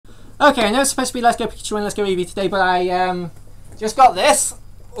Okay, I know it's supposed to be Let's Go Pikachu and Let's Go Eevee today, but I just got this.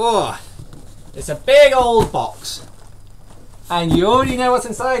 Oh, it's a big old box. And you already know what's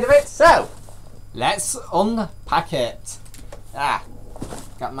inside of it, so let's unpack it.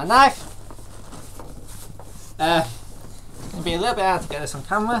 Got my knife. It'll be a little bit hard to get this on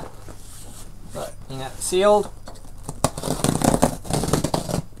camera, but you know, sealed.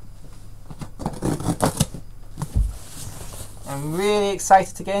 I'm really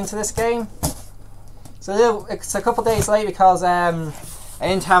excited to get into this game. It's a couple days late because I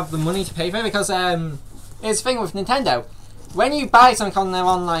didn't have the money to pay for it, because it's the thing with Nintendo. When you buy something on their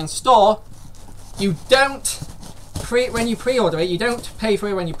online store, you don't when you pre-order it, you don't pay for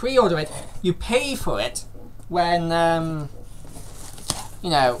it when you pre-order it. You pay for it when you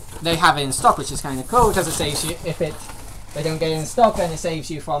know, they have it in stock, which is kind of cool because it saves you, if they don't get it in stock, then it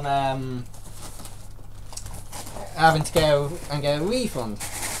saves you from having to go and get a refund.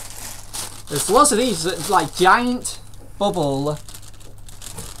 There's lots of these like giant bubble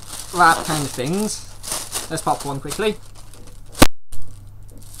wrap kind of things. Let's pop one quickly.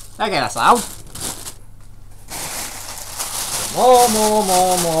 Okay, that's loud. More.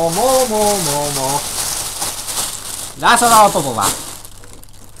 That's a lot of bubble wrap.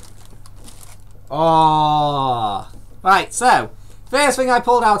 Oh, right. So, first thing I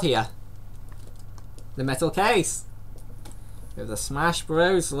pulled out here, the metal case with the Smash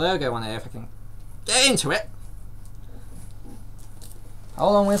Bros logo on it. If I can get into it.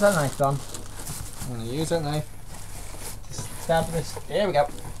 Hold on, where's that knife gone? I'm going to use that knife to stab this. There we go.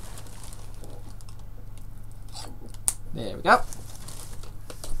 There we go.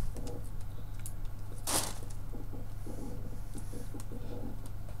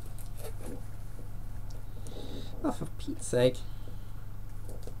 Oh, for Pete's sake.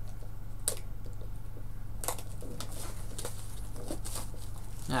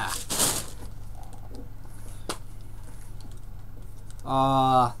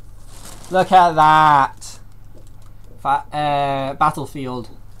 Oh, look at that. Battlefield.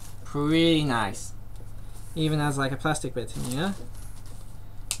 Pretty nice. Even has like a plastic bit in here.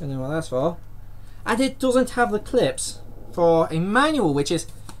 Don't know what that's for. And it doesn't have the clips for a manual, which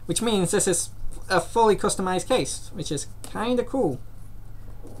means this is a fully customized case, which is kind of cool,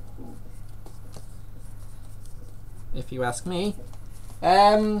 if you ask me.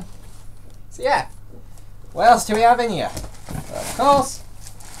 So yeah, what else do we have in here? Well, of course,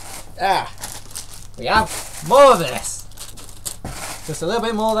 we have more of this. Just a little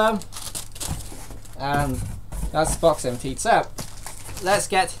bit more though, and that's the box emptied. So let's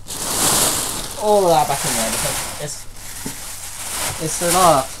get all of that back in there, because it's a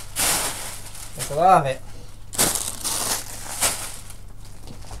lot. There's a lot of it.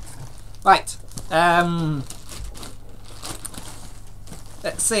 Right.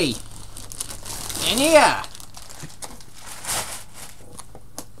 Let's see. In here.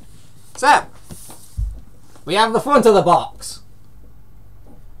 So, we have the front of the box.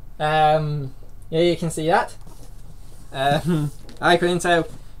 Yeah, you can see that. So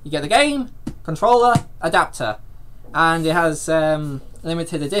you get the game, controller, adapter, and it has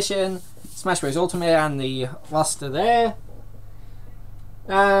limited edition Smash Bros Ultimate and the roster there.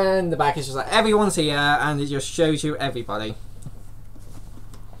 And the back is just like everyone's here, and it just shows you everybody.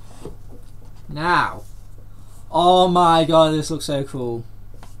 Now, oh my god, this looks so cool.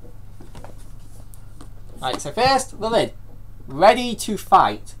 Right, so first, the lid. Ready to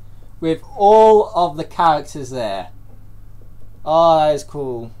fight with all of the characters there. Oh, that is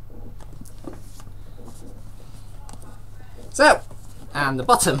cool. So, and the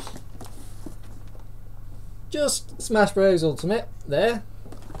bottom. Just Smash Bros Ultimate there.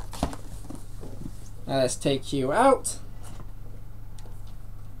 Now let's take you out.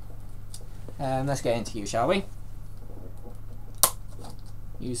 Let's get into you, shall we?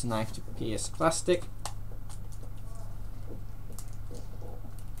 Use a knife to pierce plastic.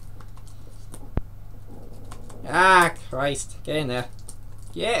 Ah, Christ. Get in there.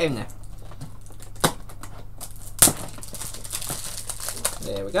 Get in there.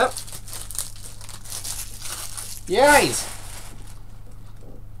 There we go. Yes!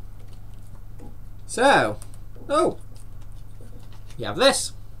 So, oh, you have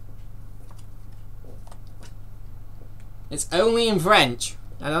this. It's only in French.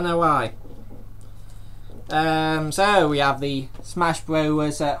 I don't know why. So we have the Smash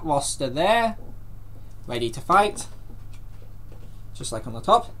Bros roster there, ready to fight, just like on the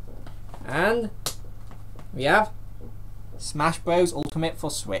top, and we have Smash Bros Ultimate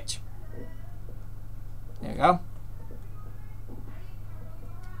for Switch. There we go.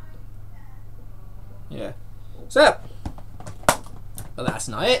 Yeah. So, but that's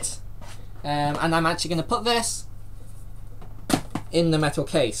not it. and I'm actually going to put this in the metal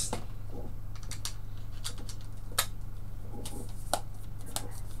case.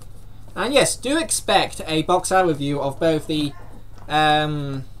 And yes, do expect a box art review of both the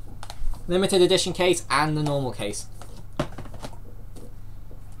limited edition case and the normal case.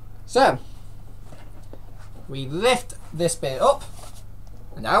 So, we lift this bit up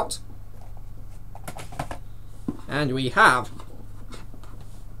and out, and we have,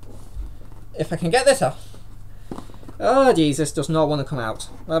 if I can get this off, oh Jesus, does not want to come out.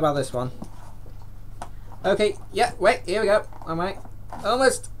 What about this one? Okay, yeah, wait, here we go. Alright,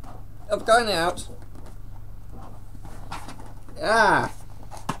 almost. I've gotten it out. Ah.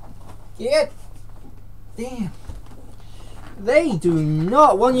 Yeah. Damn. They do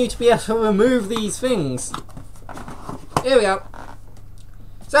not want you to be able to remove these things. Here we go.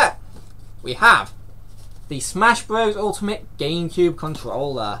 So, we have the Smash Bros. Ultimate GameCube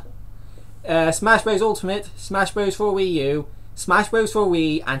controller. Smash Bros. Ultimate, Smash Bros. For Wii U, Smash Bros. For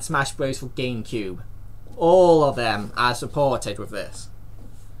Wii, and Smash Bros. For GameCube. All of them are supported with this.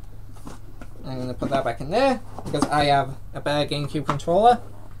 I'm going to put that back in there because I have a better GameCube controller.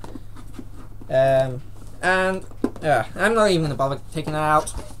 And I'm not even going to bother taking it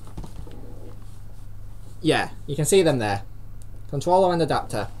out. Yeah, you can see them there. Controller and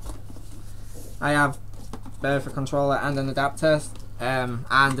adapter. I have both a controller and an adapter, and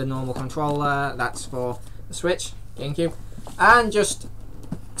a normal controller. That's for the Switch, GameCube. And just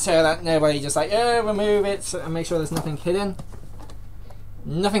so that nobody just like, remove it and make sure there's nothing hidden.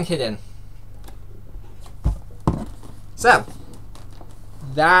 Nothing hidden. So,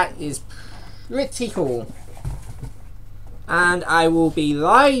 that is pretty cool. And I will be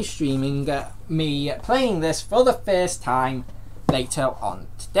live streaming me playing this for the first time later on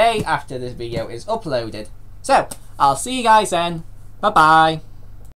today after this video is uploaded. So, I'll see you guys then. Bye bye.